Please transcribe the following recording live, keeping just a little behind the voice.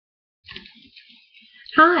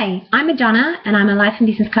Hi, I'm Madonna and I'm a life and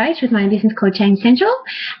business coach with my business called Change Central,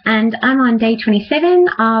 and I'm on day 27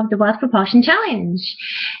 of the Wealth Propulsion Challenge.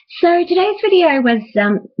 So today's video was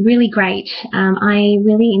really great. I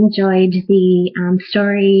really enjoyed the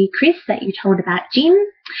story, Chris, that you told about Jim.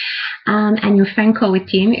 And your phone call with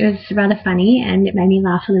Jim. It was rather funny and it made me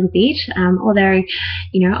laugh a little bit, although,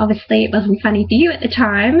 obviously it wasn't funny for you at the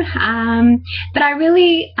time. But I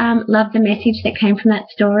really loved the message that came from that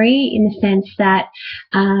story, in the sense that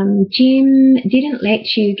Jim didn't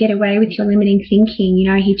let you get away with your limiting thinking.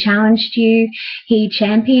 He challenged you, he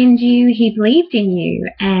championed you, he believed in you,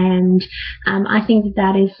 and I think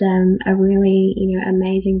that is a really,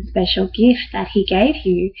 amazing special gift that he gave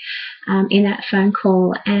you in that phone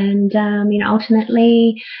call, and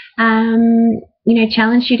ultimately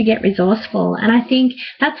challenged you to get resourceful. And I think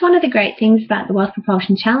that's one of the great things about the Wealth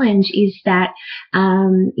Propulsion Challenge, is that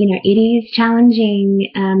it is challenging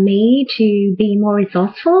me to be more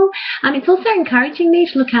resourceful. It's also encouraging me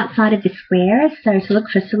to look outside of the square, so to look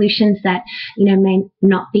for solutions that may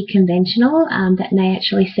not be conventional, that may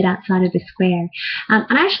actually sit outside of the square. And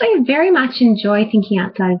I actually very much enjoy thinking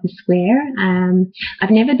outside of the square. I've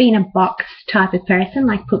never been a box type of person,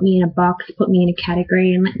 like put me in a box, put me in a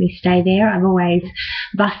category and let me stay there. I've always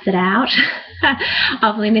busted out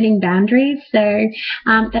of limiting boundaries, so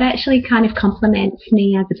that actually kind of complements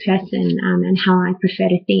me as a person and how I prefer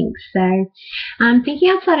to think. So thinking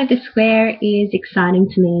outside of the square is exciting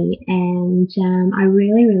to me, and I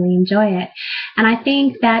really, really enjoy it. And I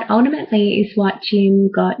think that ultimately is what Jim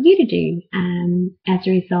got you to do as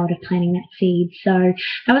a result of planting that seed. So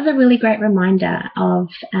that was a really great reminder of,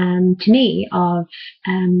 to me, of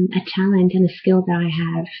a talent and a skill that I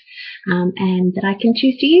have, and that I can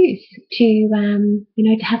choose to use to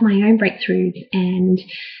have my own breakthroughs and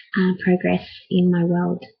progress in my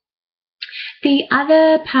world. The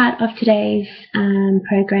other part of today's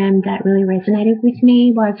program that really resonated with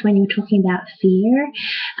me was when you were talking about fear,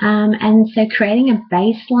 and so creating a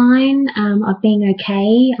baseline of being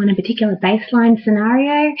okay on a particular baseline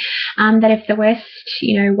scenario, that if the worst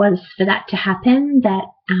was for that to happen, that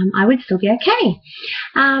I would still be okay.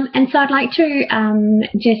 And so I'd like to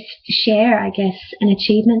just share, I guess, an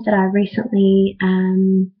achievement that I recently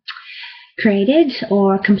created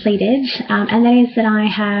or completed, and that is that I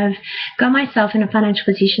have got myself in a financial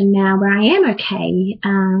position now where I am okay,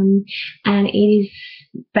 and it is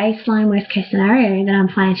baseline worst case scenario that I'm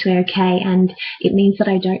financially okay, and it means that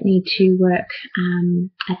I don't need to work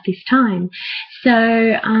at this time. So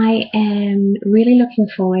I am really looking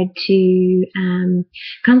forward to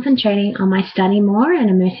concentrating on my study more and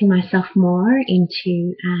immersing myself more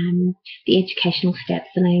into the educational steps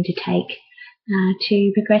that I need to take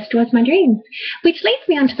to progress towards my dreams. Which leads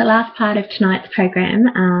me on to the last part of tonight's program,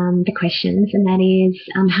 the questions, and that is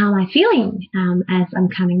how am I feeling as I'm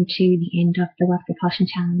coming to the end of the Wealth Propulsion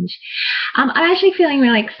Challenge. I'm actually feeling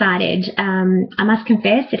really excited. I must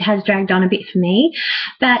confess it has dragged on a bit for me,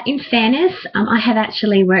 but in fairness, I have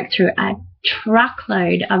actually worked through a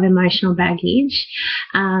truckload of emotional baggage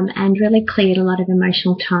and really cleared a lot of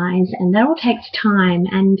emotional ties, and that all takes time.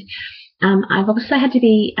 And I've also had to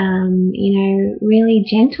be, really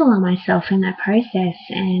gentle on myself in that process,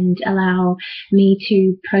 and allow me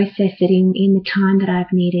to process it in the time that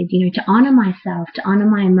I've needed, to honour myself, to honour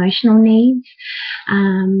my emotional needs,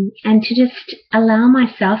 and to just allow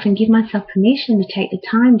myself and give myself permission to take the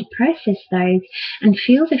time to process those and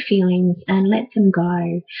feel the feelings and let them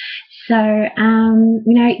go. So,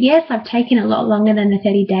 yes, I've taken a lot longer than the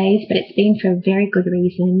 30 days, but it's been for a very good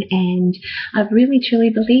reason, and I really truly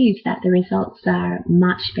believe that the results are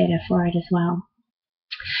much better for it as well.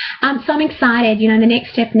 So I'm excited. The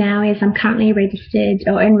next step now is I'm currently registered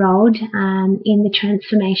or enrolled in the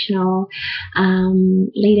Transformational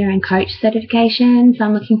Leader and Coach certification. So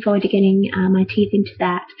I'm looking forward to getting my teeth into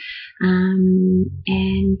that, and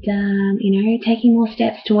taking more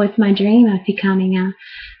steps towards my dream of becoming a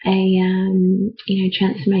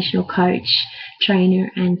transformational coach,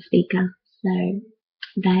 trainer, and speaker. So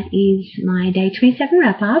that is my day 27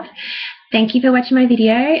 wrap up. Thank you for watching my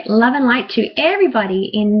video. Love and light to everybody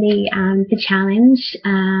in the challenge.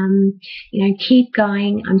 Keep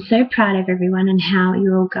going. I'm so proud of everyone and how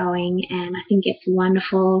you're all going, and I think it's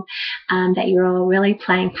wonderful that you're all really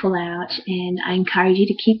playing full out, and I encourage you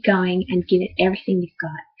to keep going and give it everything you've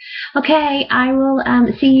got. Okay, I will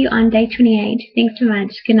see you on day 28. Thanks so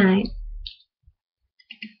much. Good night.